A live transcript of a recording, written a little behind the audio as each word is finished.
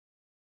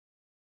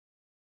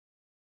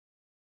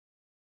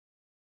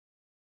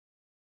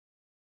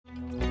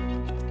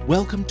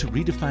Welcome to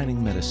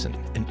Redefining Medicine,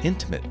 an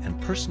intimate and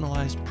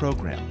personalized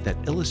program that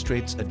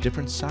illustrates a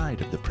different side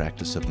of the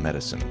practice of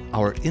medicine.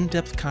 Our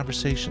in-depth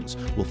conversations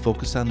will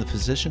focus on the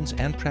physicians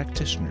and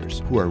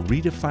practitioners who are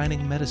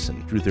redefining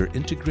medicine through their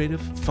integrative,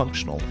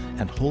 functional,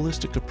 and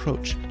holistic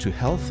approach to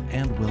health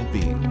and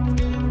well-being.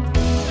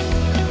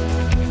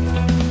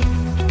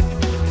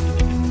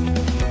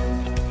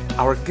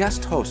 Our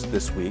guest host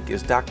this week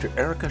is Dr.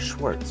 Erica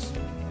Schwartz.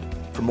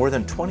 For more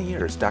than 20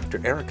 years, Dr.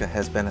 Erica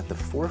has been at the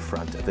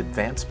forefront of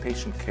advanced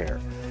patient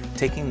care,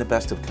 taking the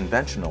best of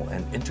conventional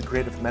and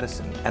integrative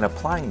medicine and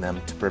applying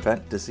them to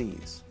prevent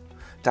disease.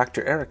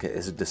 Dr. Erica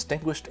is a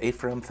distinguished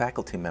AFRM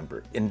faculty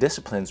member in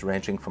disciplines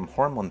ranging from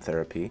hormone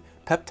therapy,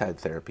 peptide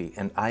therapy,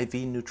 and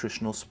IV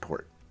nutritional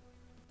support.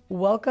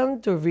 Welcome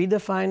to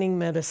Redefining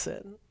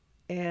Medicine,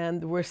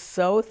 and we're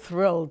so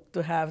thrilled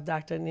to have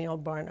Dr. Neal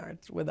Barnard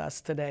with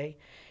us today.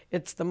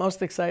 It's the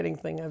most exciting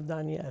thing I've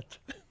done yet.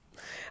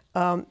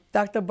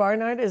 Dr.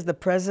 Barnard is the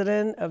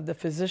president of the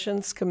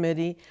Physicians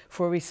Committee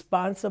for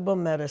Responsible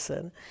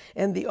Medicine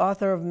and the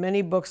author of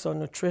many books on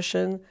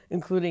nutrition,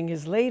 including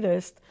his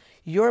latest,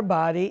 Your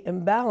Body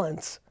in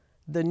Balance,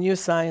 The New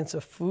Science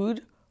of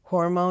Food,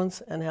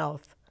 Hormones, and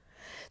Health.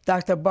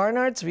 Dr.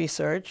 Barnard's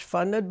research,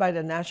 funded by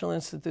the National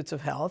Institutes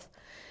of Health,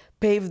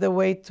 paved the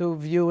way to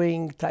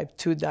viewing type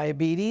 2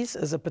 diabetes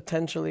as a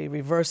potentially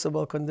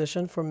reversible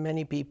condition for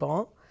many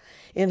people.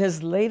 In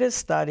his latest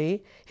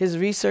study, his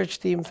research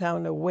team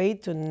found a way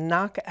to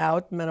knock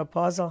out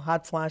menopausal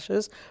hot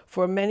flashes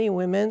for many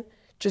women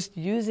just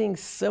using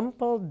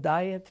simple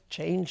diet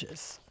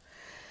changes.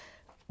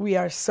 We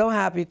are so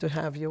happy to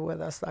have you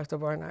with us, Dr.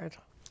 Barnard.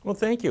 Well,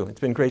 thank you. It's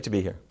been great to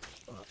be here.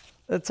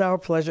 It's our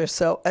pleasure.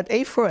 So at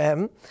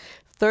A4M,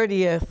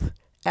 30th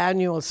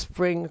Annual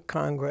Spring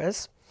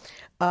Congress,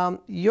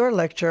 your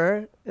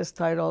lecture is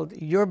titled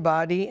Your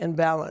Body in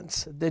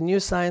Balance, The New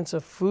Science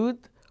of Food,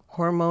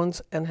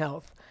 Hormones, and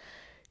Health.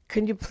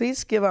 Can you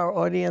please give our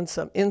audience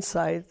some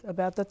insight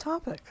about the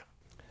topic?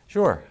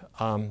 Sure.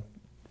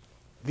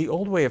 The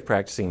old way of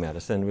practicing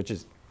medicine, which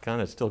is kind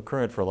of still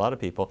current for a lot of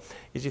people,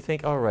 is you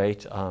think, all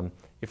right,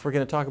 if we're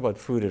going to talk about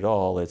food at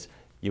all, it's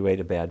you ate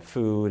a bad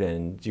food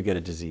and you get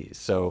a disease.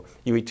 So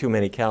you eat too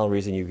many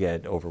calories and you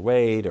get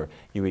overweight, or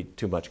you eat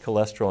too much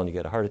cholesterol and you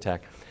get a heart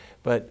attack.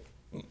 But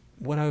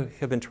what I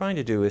have been trying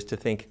to do is to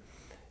think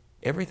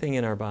everything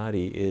in our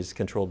body is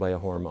controlled by a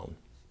hormone,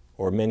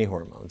 or many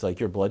hormones. Like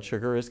your blood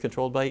sugar is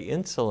controlled by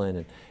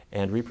insulin,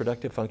 and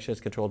reproductive function is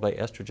controlled by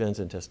estrogens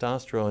and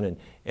testosterone, and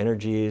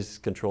energy is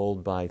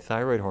controlled by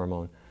thyroid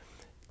hormone.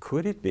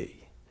 Could it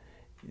be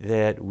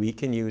that we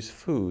can use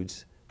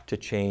foods to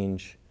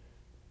change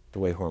the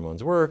way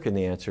hormones work? And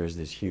the answer is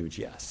this huge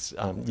yes.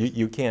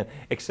 You can,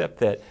 except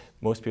that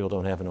most people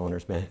don't have an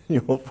owner's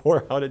manual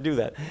for how to do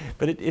that.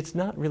 But it's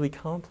not really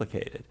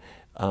complicated.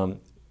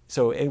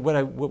 So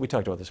what we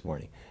talked about this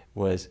morning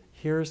was,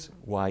 here's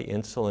why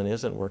insulin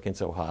isn't working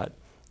so hot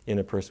in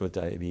a person with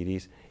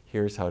diabetes.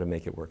 Here's how to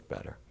make it work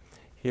better.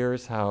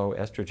 Here's how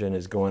estrogen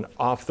is going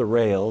off the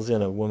rails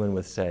in a woman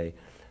with, say,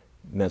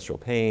 menstrual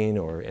pain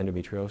or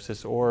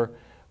endometriosis,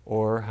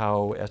 or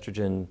how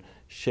estrogen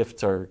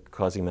shifts are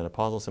causing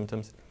menopausal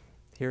symptoms.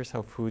 Here's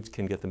how foods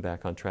can get them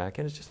back on track.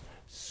 And it's just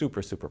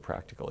super, super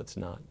practical. It's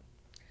not.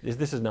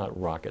 This is not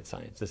rocket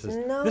science. This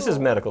is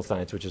medical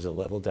science, which is a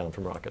level down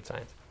from rocket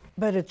science.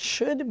 But it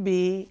should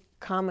be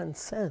common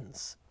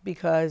sense,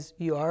 because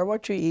you are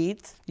what you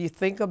eat. You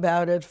think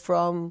about it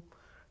from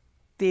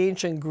the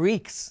ancient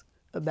Greeks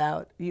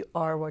about you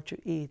are what you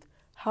eat.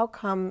 How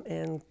come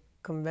in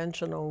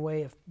conventional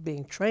way of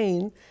being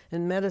trained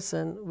in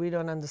medicine, we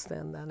don't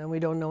understand that and we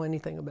don't know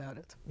anything about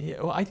it?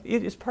 Yeah, well,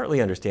 it is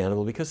partly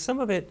understandable, because some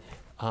of it,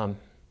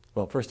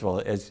 well, first of all,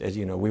 as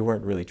you know, we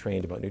weren't really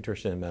trained about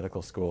nutrition in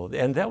medical school,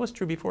 and that was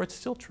true before. It's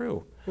still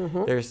true.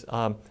 Mm-hmm. There's,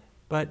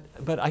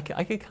 but I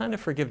can kind of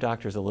forgive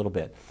doctors a little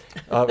bit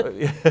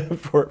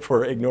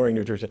for ignoring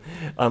nutrition.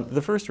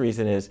 The first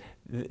reason is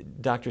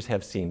doctors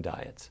have seen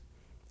diets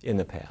in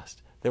the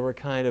past. There were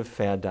kind of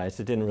fad diets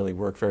that didn't really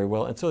work very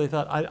well, and so they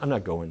thought, I'm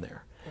not going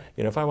there. Right.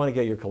 You know, if I want to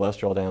get your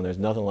cholesterol down, there's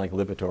nothing like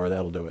Lipitor,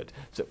 that'll do it.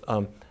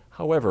 So,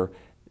 however,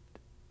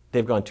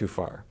 they've gone too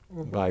far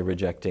by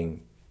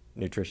rejecting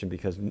nutrition,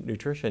 because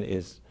nutrition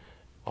is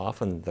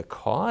often the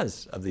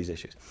cause of these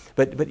issues.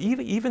 But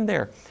even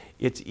there,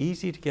 it's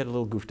easy to get a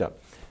little goofed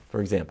up.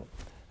 For example,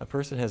 a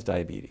person has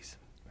diabetes.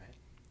 Right.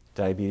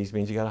 Diabetes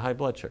means you got a high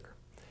blood sugar.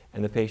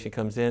 And the patient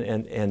comes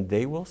in and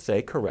they will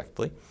say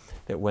correctly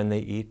that when they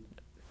eat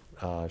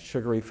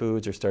sugary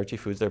foods or starchy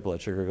foods, their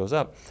blood sugar goes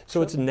up.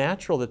 So it's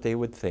natural that they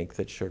would think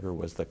that sugar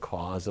was the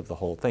cause of the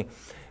whole thing.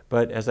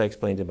 But as I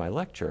explained in my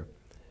lecture,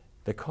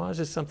 the cause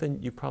is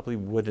something you probably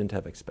wouldn't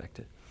have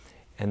expected.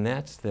 And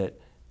that's that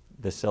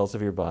the cells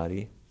of your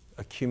body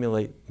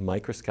accumulate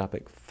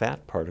microscopic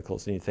fat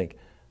particles, and you think,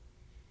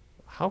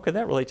 how could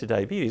that relate to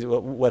diabetes?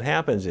 Well, what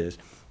happens is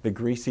the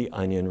greasy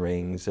onion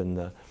rings and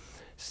the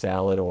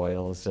salad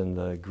oils and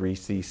the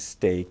greasy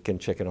steak and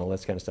chicken, all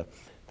that kind of stuff,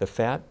 the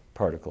fat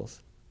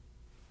particles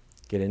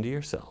get into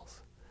your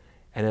cells.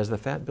 And as the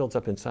fat builds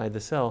up inside the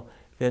cell,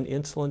 then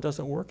insulin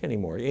doesn't work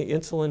anymore.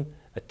 Insulin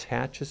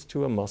attaches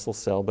to a muscle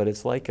cell, but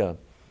it's like a,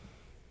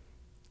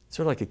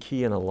 sort of like a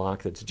key in a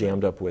lock that's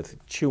jammed up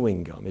with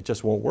chewing gum. It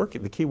just won't work.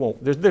 The key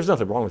won't, there's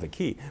nothing wrong with the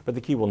key, but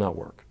the key will not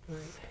work. Right.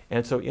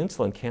 And so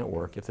insulin can't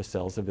work if the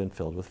cells have been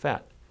filled with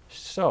fat.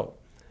 So,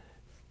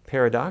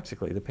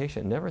 paradoxically, the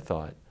patient never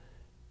thought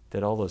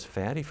that all those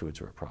fatty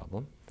foods were a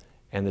problem,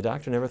 and the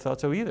doctor never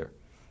thought so either.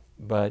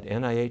 But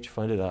NIH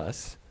funded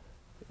us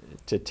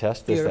to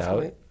test this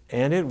out,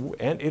 and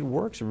it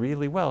works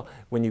really well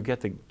when you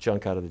get the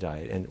junk out of the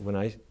diet. And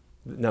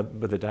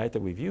but the diet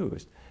that we've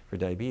used for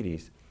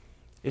diabetes,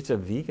 it's a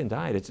vegan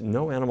diet. It's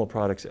no animal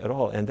products at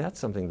all, and that's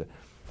something that,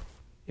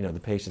 you know, the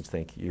patients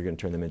think you're going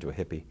to turn them into a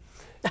hippie.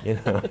 You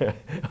know,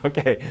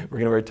 okay, we're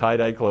going to wear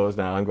tie-dye clothes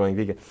now, I'm going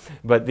vegan.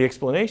 But the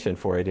explanation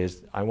for it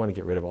is, I want to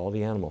get rid of all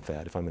the animal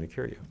fat if I'm going to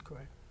cure you.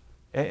 Correct.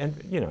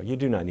 And you know, you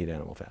do not need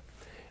animal fat.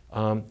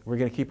 We're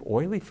going to keep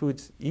oily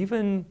foods,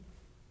 even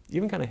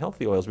kind of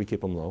healthy oils, we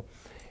keep them low.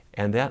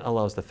 And that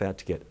allows the fat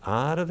to get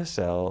out of the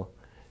cell.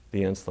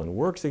 The insulin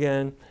works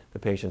again. The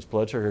patient's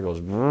blood sugar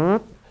goes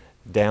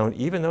down,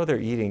 even though they're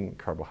eating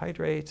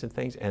carbohydrates and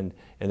things, and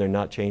they're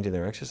not changing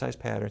their exercise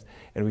patterns.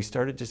 And we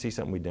started to see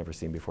something we'd never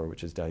seen before,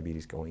 which is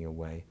diabetes going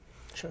away.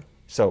 Sure.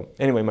 So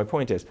anyway, my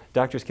point is,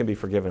 doctors can be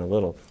forgiven a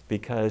little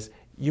because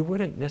you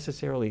wouldn't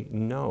necessarily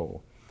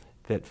know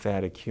that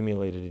fat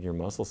accumulated in your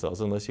muscle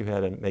cells unless you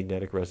had a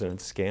magnetic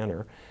resonance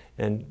scanner,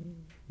 and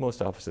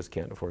most offices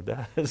can't afford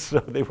that, so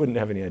they wouldn't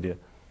have any idea.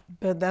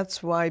 But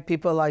that's why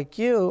people like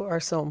you are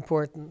so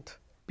important,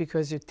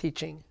 because you're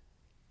teaching,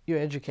 you're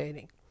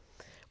educating.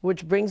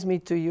 Which brings me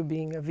to you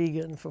being a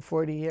vegan for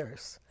 40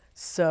 years.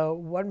 So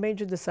what made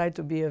you decide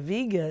to be a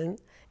vegan,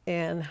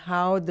 and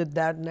how did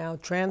that now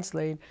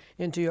translate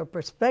into your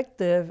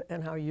perspective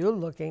and how you're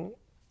looking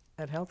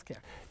at healthcare?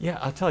 Yeah,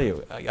 I'll tell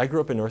you, I grew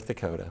up in North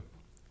Dakota.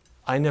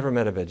 I never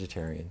met a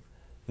vegetarian.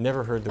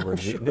 Never heard the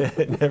word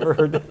never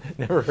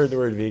heard the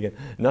word vegan.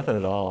 Nothing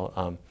at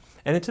all.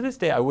 And to this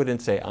day, I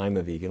wouldn't say I'm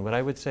a vegan. What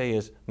I would say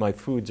is my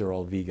foods are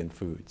all vegan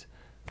foods.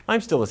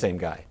 I'm still the same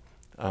guy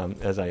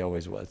as I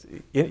always was.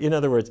 In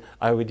other words,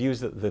 I would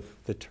use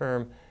the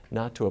term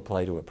not to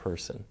apply to a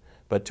person,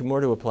 but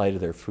more to apply to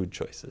their food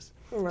choices.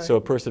 Right. So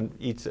a person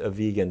eats a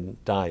vegan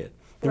diet.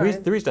 The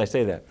reason I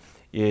say that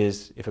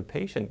is if a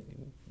patient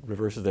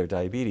reverses their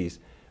diabetes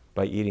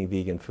by eating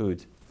vegan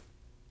foods,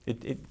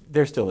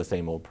 they're still the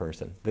same old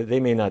person. They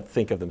may not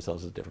think of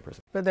themselves as a different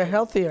person. But they're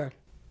healthier.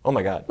 Oh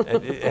my God,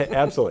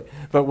 absolutely.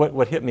 But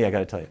what hit me, I got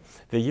to tell you,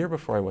 the year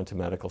before I went to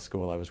medical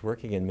school, I was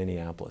working in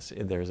Minneapolis.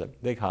 There's a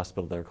big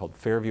hospital there called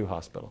Fairview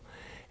Hospital.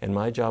 And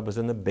my job was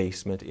in the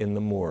basement in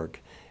the morgue.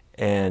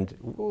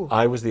 And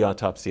I was the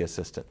autopsy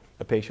assistant.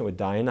 A patient would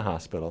die in the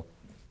hospital,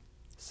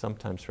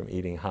 sometimes from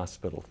eating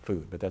hospital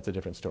food, but that's a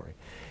different story.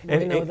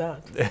 We know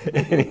that.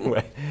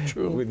 Anyway,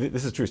 True.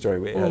 This is a true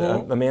story.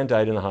 A man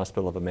died in the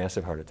hospital of a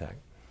massive heart attack.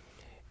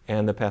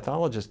 And the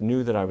pathologist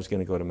knew that I was going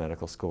to go to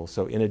medical school.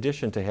 So in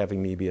addition to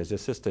having me be his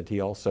assistant,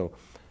 he also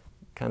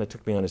kind of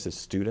took me on as his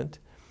student.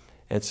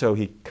 And so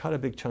he cut a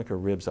big chunk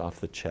of ribs off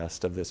the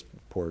chest of this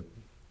poor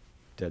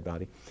dead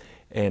body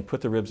and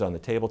put the ribs on the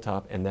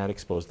tabletop, and that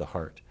exposed the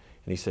heart.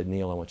 And he said,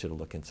 "Neal, I want you to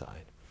look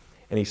inside."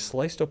 And he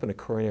sliced open a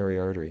coronary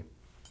artery.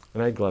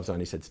 And I had gloves on.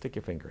 He said, "Stick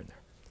your finger in there."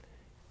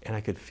 And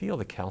I could feel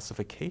the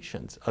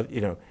calcifications of,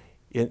 you know,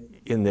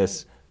 in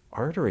this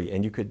artery.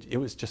 And it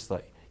was just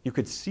like, you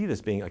could see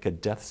this being like a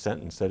death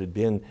sentence that had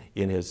been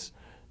in his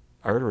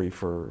artery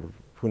for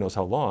who knows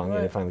how long,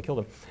 and it finally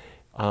killed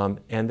him.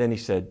 And then he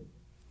said,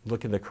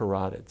 "Look in the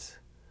carotids.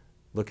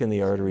 Look in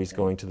the arteries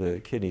going to the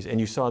kidneys." And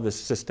you saw this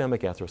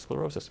systemic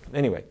atherosclerosis.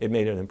 Anyway, it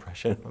made an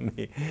impression on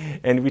me.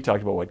 And we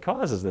talked about what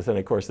causes this. And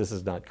of course, this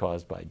is not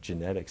caused by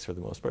genetics for the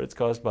most part. It's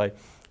caused by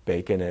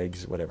bacon,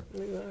 eggs, whatever.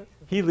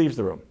 He leaves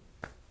the room.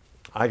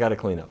 I got to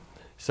clean up.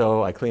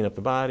 So I clean up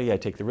the body, I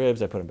take the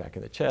ribs, I put them back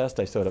in the chest,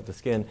 I sewed up the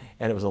skin,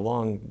 and it was a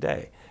long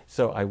day.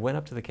 So I went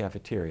up to the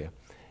cafeteria,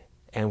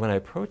 and when I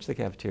approached the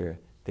cafeteria,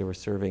 they were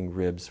serving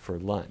ribs for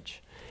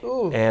lunch.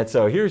 Ooh. And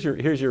so here's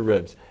your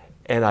ribs.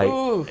 And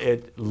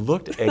it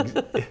looked,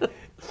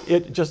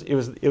 it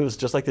was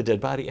just like the dead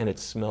body, and it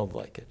smelled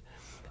like it.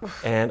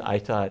 And I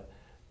thought,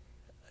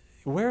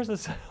 where's the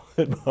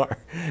salad bar?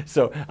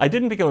 So I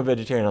didn't become a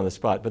vegetarian on the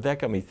spot, but that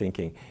got me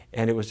thinking,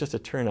 and it was just a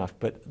turnoff.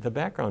 But the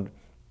background,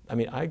 I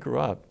mean, I grew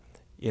up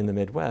in the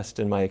Midwest,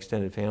 and my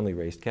extended family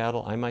raised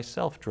cattle. I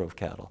myself drove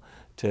cattle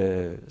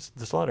to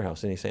the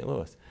slaughterhouse in East St.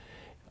 Louis.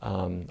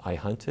 I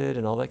hunted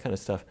and all that kind of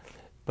stuff.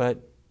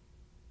 But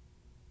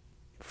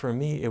for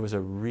me, it was a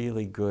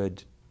really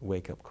good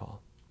wake-up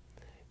call,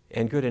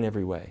 and good in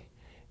every way.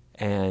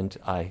 And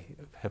I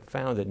have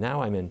found that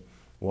now I'm in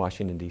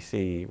Washington,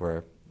 D.C.,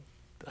 where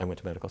I went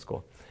to medical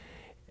school,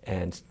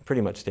 and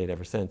pretty much stayed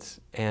ever since.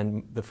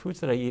 And the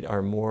foods that I eat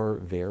are more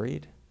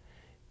varied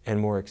and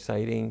more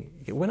exciting.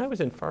 When I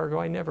was in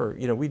Fargo,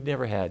 we'd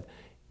never had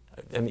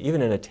I mean,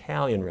 even an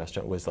Italian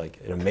restaurant was like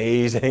an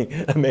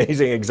amazing,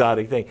 amazing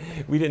exotic thing.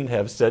 We didn't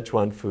have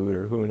Szechuan food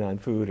or Hunan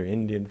food or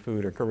Indian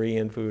food or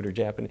Korean food or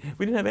Japanese.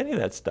 We didn't have any of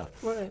that stuff.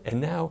 Right.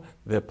 And now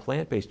the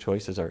plant-based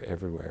choices are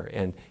everywhere.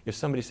 And if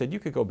somebody said, you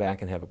could go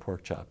back and have a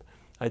pork chop,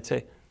 I'd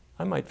say,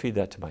 I might feed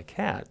that to my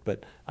cat,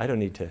 but I don't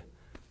need to.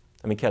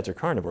 I mean, cats are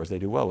carnivores. They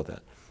do well with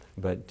that.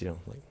 But, you know,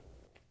 like.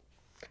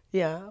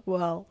 Yeah,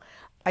 well,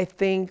 I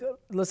think,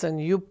 listen,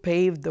 you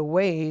paved the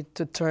way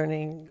to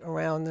turning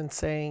around and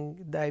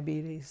saying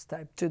diabetes,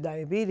 type 2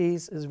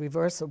 diabetes is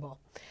reversible.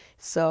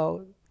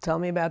 So tell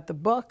me about the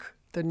book,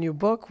 the new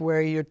book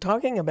where you're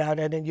talking about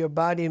it in Your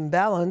Body in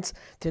Balance,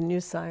 the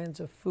new science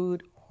of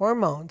food,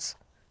 hormones,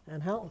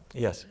 and health.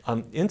 Yes,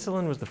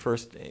 insulin was the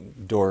first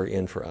door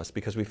in for us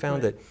because we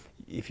found that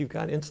if you've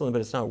got insulin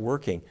but it's not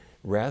working,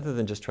 rather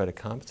than just try to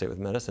compensate with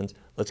medicines,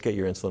 let's get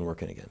your insulin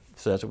working again.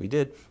 So that's what we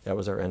did. That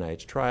was our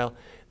NIH trial.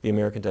 The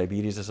American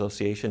Diabetes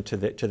Association, to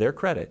their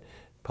credit,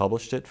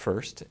 published it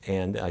first,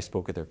 and I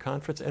spoke at their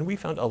conference, and we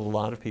found a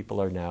lot of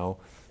people are now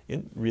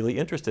really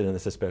interested in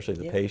this, especially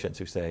the patients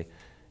who say,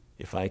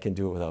 if I can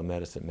do it without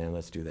medicine, man,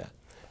 let's do that.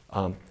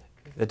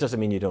 That doesn't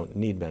mean you don't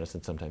need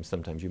medicine sometimes.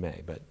 Sometimes you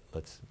may, but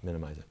let's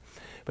minimize it.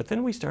 But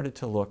then we started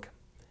to look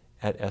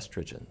at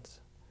estrogens.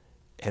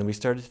 And we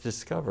started to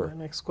discover.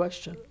 My next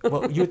question.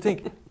 Well, you'd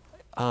think,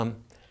 I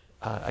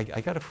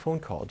got a phone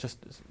call just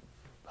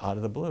out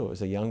of the blue. It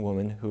was a young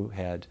woman who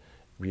had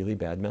really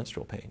bad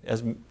menstrual pain,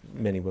 as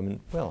many women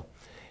will.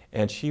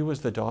 And she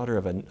was the daughter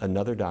of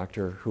another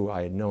doctor who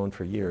I had known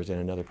for years in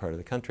another part of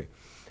the country.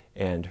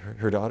 And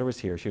her daughter was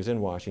here. She was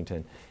in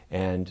Washington.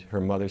 And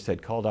her mother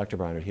said, call Dr.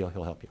 Barnard. He'll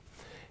help you.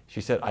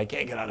 She said, I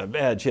can't get out of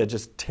bed. She had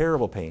just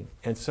terrible pain.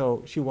 And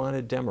so she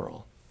wanted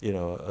Demerol. You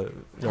know,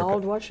 how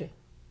old was she?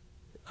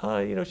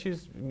 You know,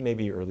 she's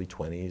maybe early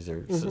 20s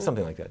or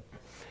something like that.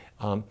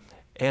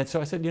 And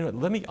so I said, you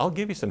know, I'll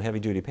give you some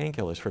heavy-duty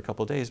painkillers for a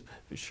couple of days,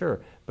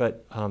 sure.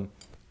 But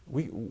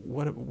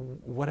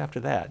what after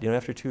that? You know,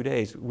 after 2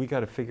 days, we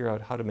got to figure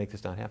out how to make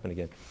this not happen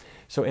again.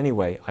 So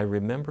anyway, I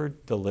remembered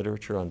the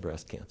literature on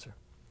breast cancer.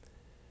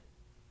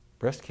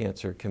 Breast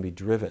cancer can be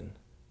driven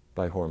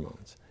by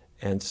hormones.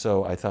 And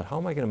so I thought, how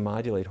am I going to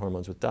modulate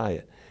hormones with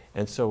diet?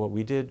 And so what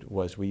we did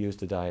was we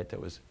used a diet that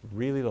was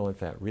really low in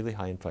fat, really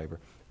high in fiber,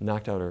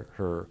 knocked out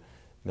her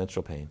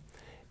menstrual pain.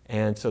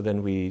 And so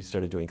then we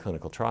started doing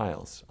clinical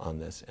trials on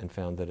this and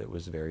found that it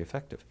was very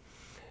effective.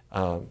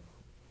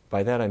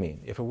 By that I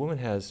mean, if a woman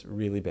has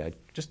really bad,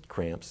 just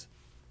cramps,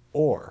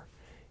 or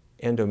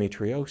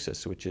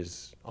endometriosis, which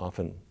is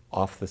often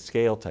off the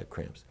scale type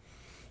cramps,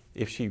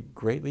 if she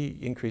greatly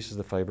increases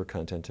the fiber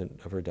content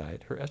of her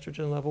diet, her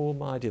estrogen level will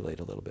modulate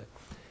a little bit.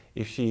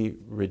 If she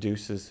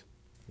reduces,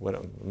 I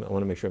want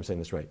to make sure I'm saying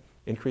this right,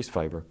 increase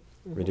fiber,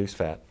 reduce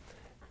fat,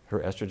 her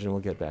estrogen will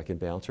get back in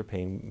balance, her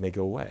pain may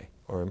go away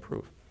or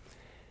improve.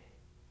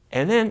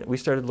 And then we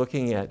started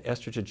looking at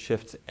estrogen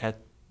shifts at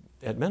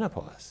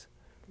menopause.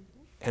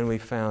 And we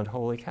found,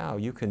 holy cow,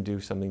 you can do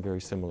something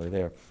very similar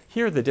there.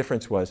 Here the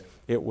difference was,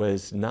 it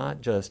was not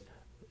just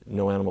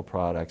no animal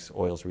products,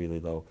 oil's really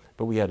low,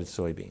 but we added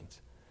soybeans,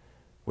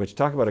 which,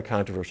 talk about a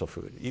controversial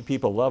food.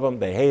 People love them,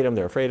 they hate them,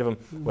 they're afraid of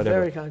them, whatever.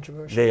 Very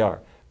controversial. They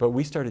are. But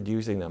we started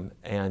using them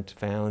and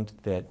found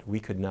that we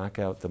could knock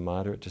out the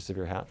moderate to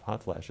severe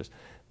hot flashes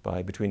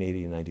by between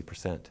 80 and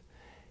 90%.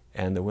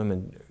 And the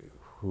women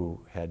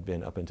who had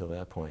been up until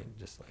that point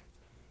just like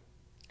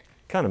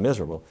kind of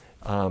miserable,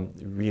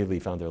 really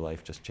found their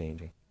life just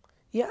changing.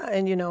 Yeah,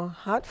 and you know,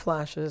 hot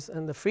flashes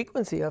and the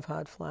frequency of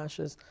hot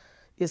flashes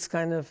is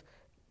kind of,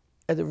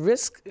 the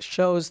risk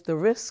shows the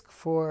risk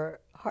for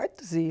heart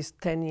disease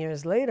 10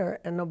 years later,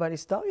 and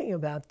nobody's talking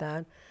about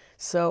that.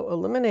 So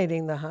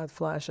eliminating the hot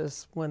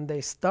flashes when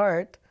they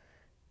start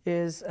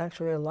is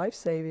actually a life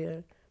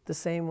savior, the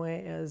same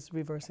way as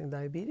reversing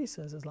diabetes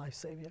is a life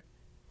savior.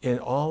 In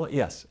all,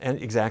 yes,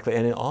 and exactly.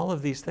 And in all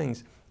of these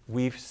things,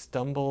 we've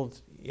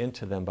stumbled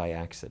into them by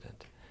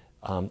accident.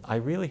 I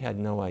really had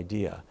no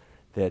idea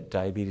that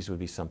diabetes would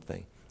be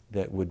something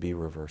that would be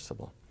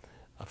reversible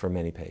for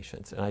many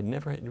patients. And I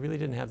really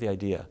didn't have the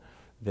idea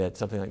that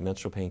something like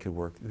menstrual pain could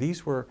work.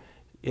 These were,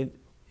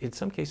 in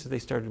some cases, they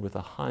started with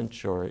a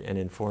hunch or an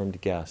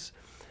informed guess.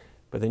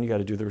 But then you got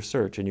to do the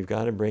research, and you've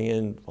got to bring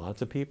in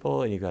lots of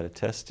people, and you've got to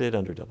test it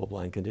under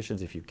double-blind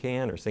conditions if you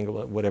can, or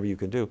single, whatever you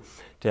can do,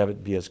 to have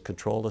it be as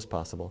controlled as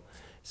possible.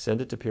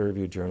 Send it to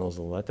peer-reviewed journals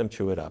and let them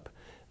chew it up,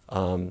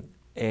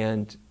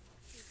 and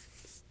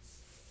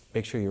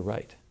make sure you're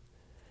right.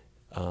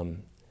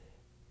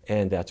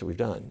 And that's what we've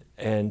done.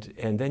 And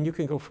then you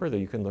can go further.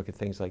 You can look at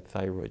things like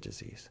thyroid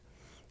disease,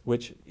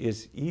 which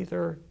is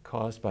either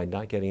caused by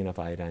not getting enough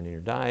iodine in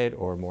your diet,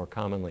 or more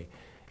commonly,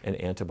 an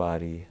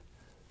antibody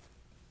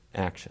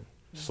action,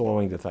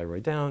 slowing the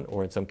thyroid down,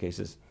 or in some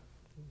cases,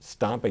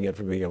 stopping it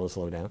from being able to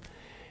slow down.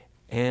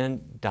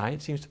 And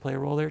diet seems to play a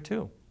role there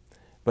too.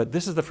 But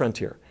this is the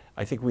frontier.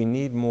 I think we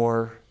need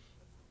more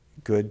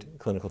good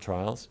clinical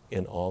trials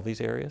in all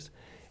these areas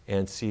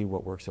and see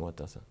what works and what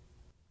doesn't.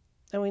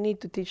 And we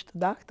need to teach the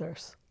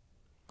doctors,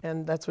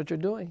 and that's what you're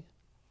doing.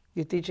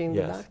 You're teaching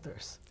the Yes.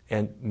 doctors.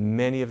 And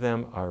many of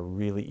them are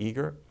really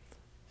eager.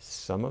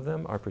 Some of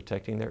them are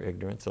protecting their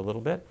ignorance a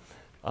little bit.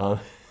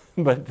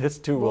 But this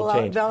too will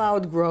change. They'll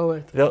outgrow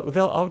it.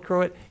 They'll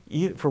outgrow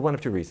it for one of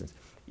two reasons.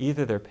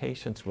 Either their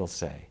patients will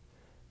say,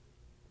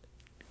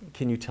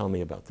 can you tell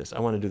me about this? I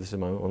want to do this in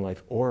my own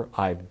life. Or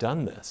I've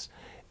done this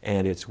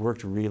and it's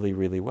worked really,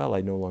 really well.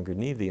 I no longer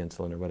need the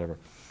insulin or whatever.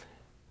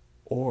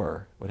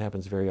 Or what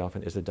happens very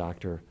often is the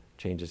doctor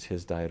changes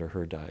his diet or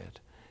her diet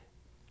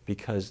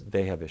because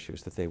they have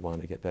issues that they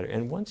want to get better.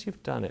 And once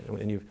you've done it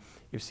and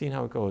you've seen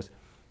how it goes,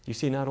 you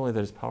see not only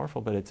that it's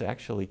powerful, but it's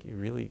actually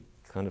really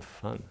kind of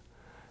fun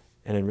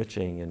and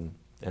enriching,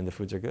 and the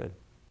foods are good.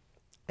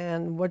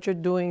 And what you're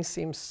doing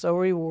seems so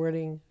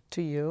rewarding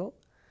to you,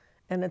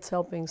 and it's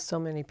helping so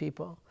many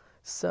people.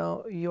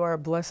 So you are a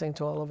blessing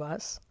to all of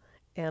us,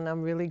 and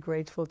I'm really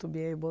grateful to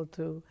be able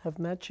to have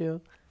met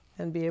you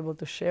and be able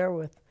to share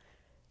with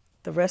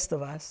the rest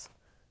of us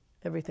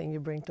everything you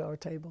bring to our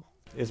table.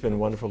 It's been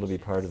wonderful to be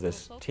part of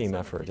this team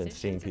effort and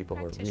seeing people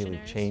who are really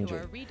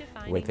changing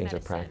the way things are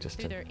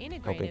practiced and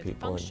helping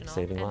people and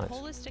saving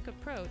lives.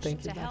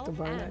 Thank you, Dr.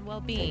 Barnard.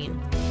 Thank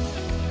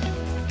you.